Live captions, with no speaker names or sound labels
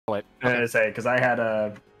Wipe. I was gonna say, because I had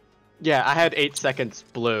a... Yeah, I had 8 seconds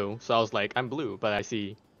blue, so I was like, I'm blue, but I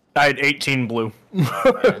see. I had 18 blue.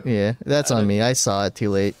 Yeah, that's on me. I saw it too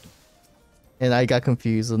late. And I got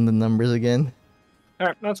confused on the numbers again.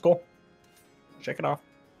 Alright, that's cool. Shake it off.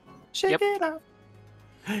 Shake it off.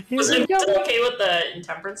 Was it still okay with the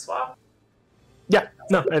intemperance swap? Yeah,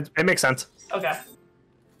 no, it makes sense. Okay.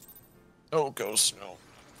 Oh, go snow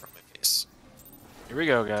from my face. Here we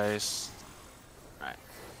go, guys. Alright.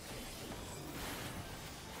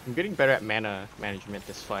 I'm getting better at mana management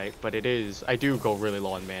this fight, but it is... I do go really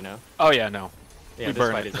low on mana. Oh yeah, no. Yeah, We this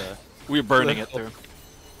burn fight it. is a... We're burning it through.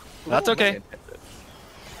 That's okay.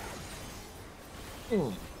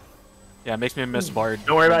 Yeah, it makes me miss Bard.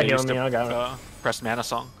 Don't worry when about they healing used me, I got it. Press mana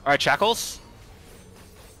song. Alright, Shackles.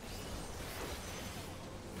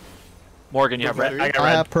 Morgan, you have red? I got I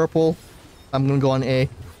red. have purple. I'm gonna go on A.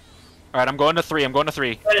 Alright, I'm going to 3. I'm going to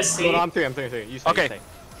 3. What is C? No, I'm 3, I'm 3, I'm 3. You stay, Okay. you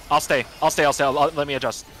stay. I'll stay. Let me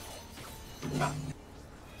adjust.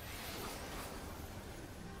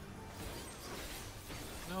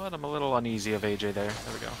 You know what? I'm a little uneasy of AJ there.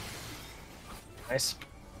 There we go. Nice.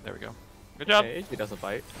 There we go. Good job. Okay, he doesn't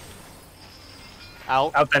fight.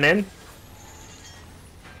 Out. Out then in.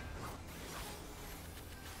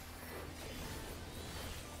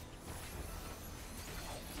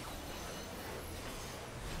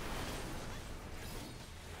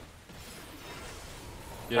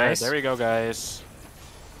 Yeah, Nice. there we go, guys.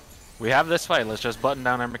 We have this fight. Let's just button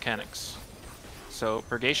down our mechanics. So,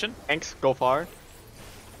 Purgation. Hanks, go far.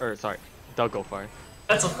 Or, sorry, Doug, go far.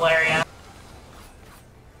 That's a flare, yeah.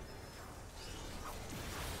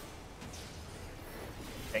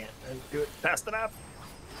 Dang it. I didn't do it fast enough.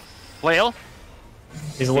 Flail.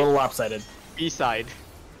 He's a little lopsided. B side.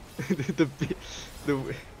 the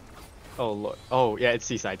oh look. Oh yeah, it's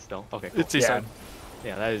C side still. Okay. Cool. It's Seaside.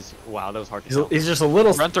 Yeah, that is wow. That was hard to He's, tell. he's just a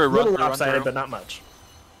little, Run through, little run through, run lopsided, through. but not much.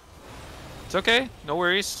 It's okay. No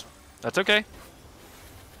worries. That's okay.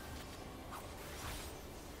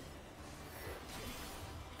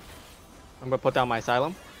 I'm gonna put down my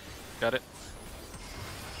asylum. Got it.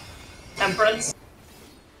 Temperance.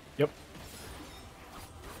 Yep.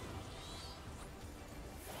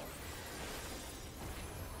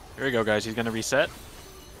 Here we go, guys. He's gonna reset.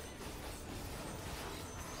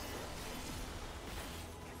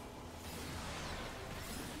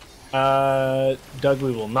 Doug,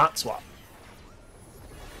 we will not swap.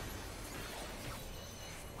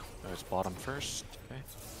 There's bottom first. Okay.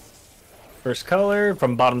 First color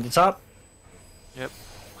from bottom to top. Yep.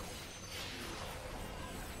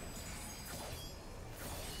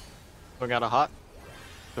 We got a hot.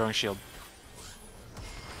 Throwing shield.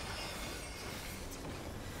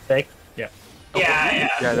 Stay. Yeah. Yeah.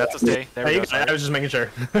 Yeah, that's a stay. There we Hey, go. I was just making sure.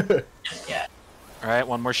 Yeah. All right,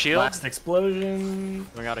 one more shield. Last explosion.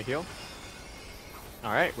 We got a heal.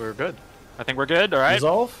 All right, we're good. I think we're good. All right.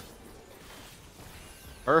 Resolve.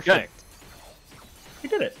 Perfect. We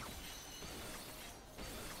did it.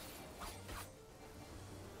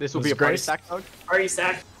 This will Was be a party Grace? stack, Doug. Already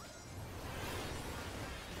stacked.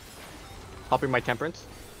 Popping my temperance.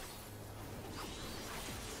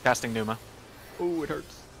 Casting Numa. Ooh, it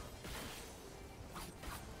hurts.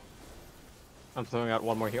 I'm throwing out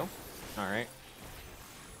one more heal. All right.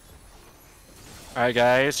 All right,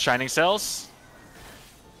 guys. Shining Cells.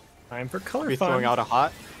 Time for color Be fun. throwing out a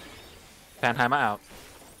hot. Panheima out.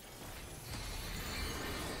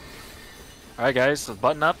 All right, guys. Let's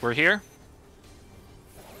button up. We're here.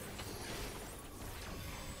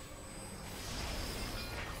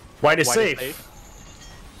 White is White safe. is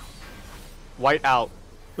White out.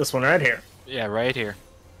 This one right here. Yeah, right here.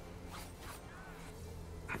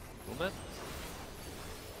 A little bit.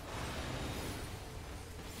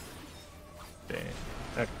 Dang.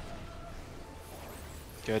 Okay.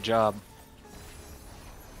 Good job.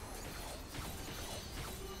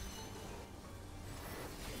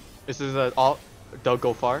 This is a all. Doug,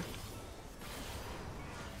 go far.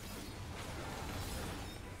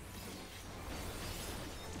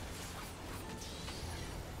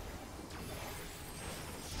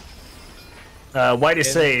 White is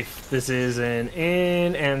In. safe. This is an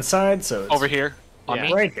in and side, so it's Over here. On Yeah.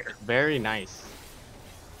 me. right here. Very nice.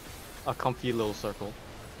 A comfy little circle.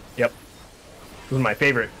 Yep. This is my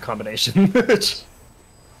favorite combination. It's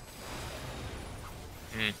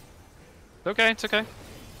okay. It's okay.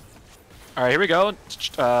 All right, here we go.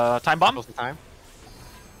 Time bomb. Close to time.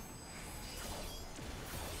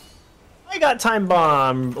 I got time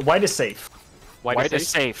bomb. White is safe. White is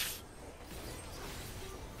safe.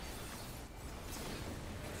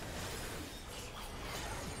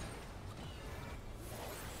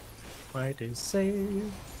 White is safe.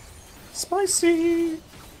 Spicy.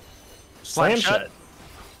 Slam shut.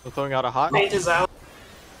 We're throwing out a hot. Mage is out.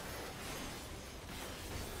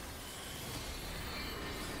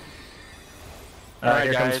 Alright,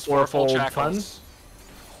 Here guys, comes four full fourfold shackles.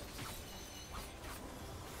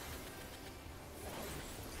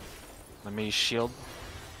 Let me shield.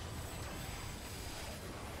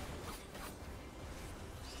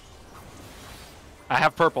 I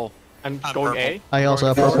have purple. I'm I'm going purple. A. I also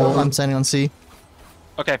have purple. I'm standing on C.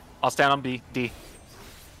 Okay, I'll stand on B. D.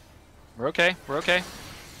 We're okay. We're okay.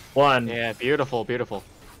 One, Yeah, beautiful, beautiful.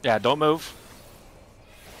 Yeah, don't move.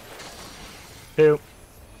 2,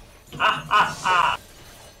 Ah, ah, ah.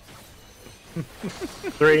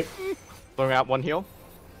 3, Throwing out one heal.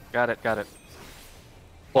 Got it. Got it.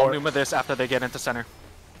 I'll 4. Numa this after they get into center.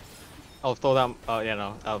 I'll throw down. Yeah,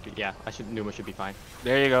 no, that'll be. Yeah, I should. Numa should be fine.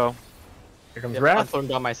 There you go. Here comes Yep, I'm Wrath. throwing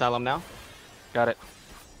down my Asylum now. Got it.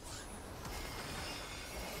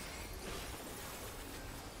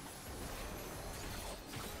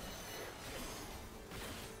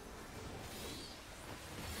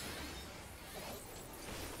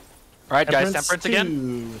 All right, guys, temperance again.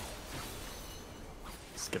 2.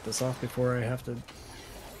 Let's get this off before I have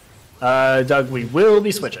to. Doug, we will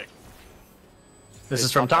be switching. This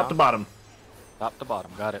is from top to bottom. Top to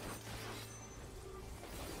bottom. Got it.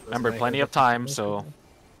 Remember, plenty of time, so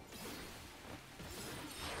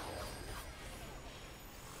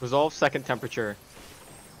Resolve second temperature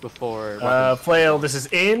before. weapons. Flail, this is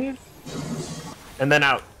in, and then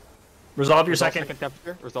out. Resolve your Resolve second.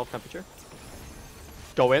 temperature. Resolve temperature.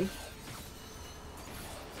 Go in.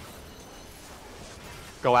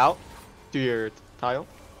 Go out. Do your tile.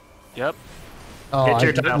 yep. Oh, Hit I'm your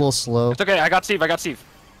a time. little slow. It's okay. I got Steve. I got Steve.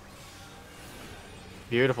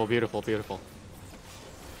 Beautiful, beautiful, beautiful.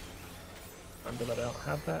 Remember that I don't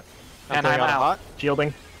have that. And throwing I'm a out. hot.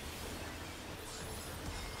 Shielding.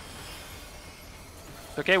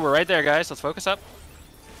 It's okay. We're right there, guys. Let's focus up.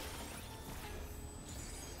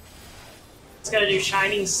 It's gonna do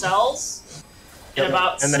shining cells in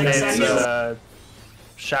about And then 6 it's seconds.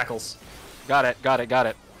 shackles. Got it. Got it. Got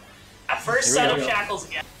it. First here we set of go. shackles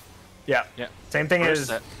again. Yeah. Yeah. Same thing First as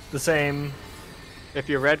set. the same. If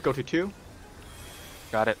you're red, go to 2.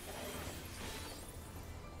 Got it.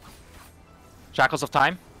 Shackles of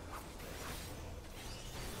time.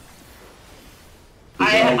 I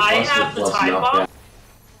have the time bomb.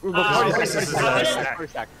 this is I'm gonna-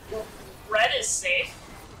 stack. Red is safe.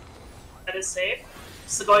 Red is safe.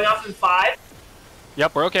 So going off in 5.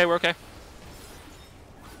 Yep. We're okay. We're okay.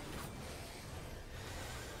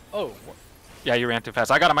 Oh, Yeah, you ran too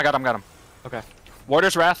fast. I got him. I got him. Got him. Okay.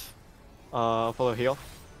 Warder's Wrath. Follow heal.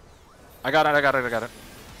 I got it. I got it. I got it.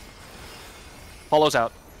 Follows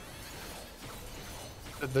out.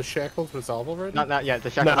 Did the shackles resolve already? Not yet. The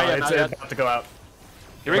No, shackle. yeah, it's not yet. about to go out.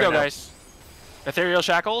 Here we Right go, now. guys. Ethereal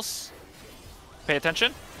Shackles. Pay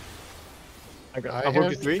attention. I got. I I'll go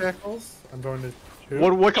have to 3. shackles. I'm going to 2.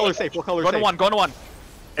 What color safe? What color Go to safe? 1. Go to 1.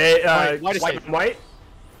 Hey, White is white, safe. white.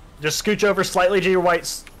 Just scooch over slightly to your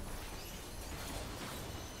whites.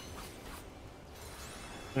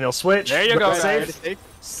 And you'll switch. There you go, Red guys. safe. Safe.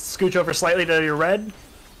 Scooch over slightly to your red.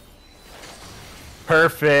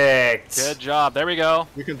 Perfect. Good job. There we go.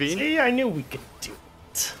 Reconvene. See, I knew we could do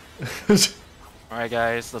it. All right,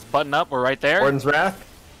 guys. Let's button up. We're right there. Warden's Wrath.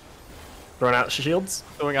 Throwing out shields.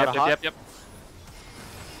 Throwing out Yep, a hot. yep, yep,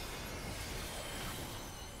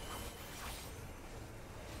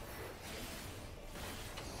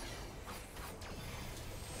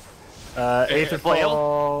 Aether Flail.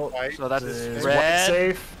 Fall. White. So that's Is red. white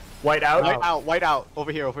safe. White out. White out. White out.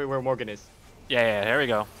 Over here where Morgan is. Yeah, yeah. There we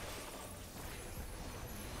go.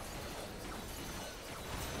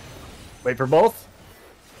 Wait for both.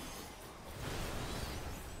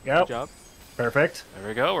 Good Yep. job. Perfect. There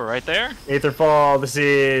we go. We're right there. Aether Fall. This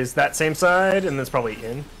is that same side, and that's probably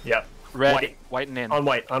in. Yep. Red, White. white and in. On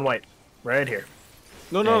white. On white. Right here.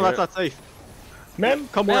 No, Yeah, that's you're- not safe. Mem.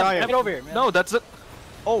 Come where I am. Get over here, man. No, that's it.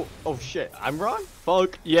 Oh shit. I'm wrong.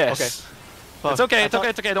 Fuck. Yes. Okay. Fuck. It's okay. I It's thought- okay.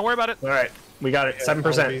 It's okay. Don't worry about it. All right. We got it.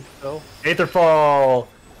 7%. Still. Aether Fall.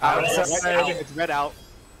 Red Outside. out. It's red out.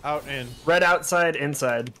 Out in. Red outside.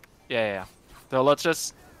 Inside. Yeah, yeah, yeah. So let's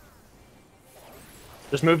just,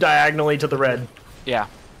 Just move diagonally to the red. yeah.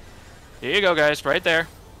 Here you go, guys. Right there.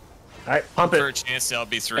 All right. Pump for a it. chance to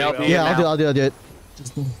LB3. LB. Yeah, now. I'll do it.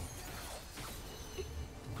 Just, We've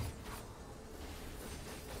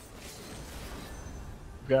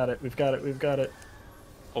got it. We've got it. We've got it.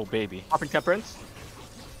 Oh, baby. Popping temperance.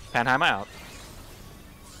 Panheim out.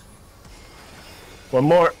 One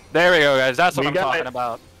more. There we go, guys. That's what We I'm got talking it.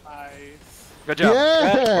 about. Nice. Good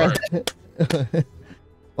job. yeah.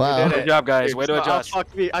 Wow. did Good job, guys. Way to Oh, adjust.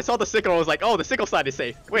 fuck me. I saw the sickle. I was like, oh, the sickle side is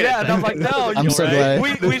safe. Wait. Yeah, and I'm like, no, I'm you so right.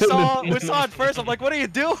 glad. We saw it first. I'm like, what are you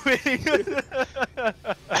doing?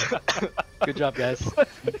 Good job, guys.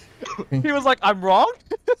 He was like, I'm wrong.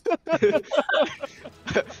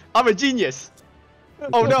 I'm a genius.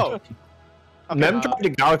 Oh no. Okay, Mem tried to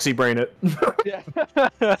galaxy brain it.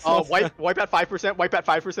 wipe at 5%. Wipe at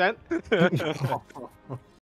 5%.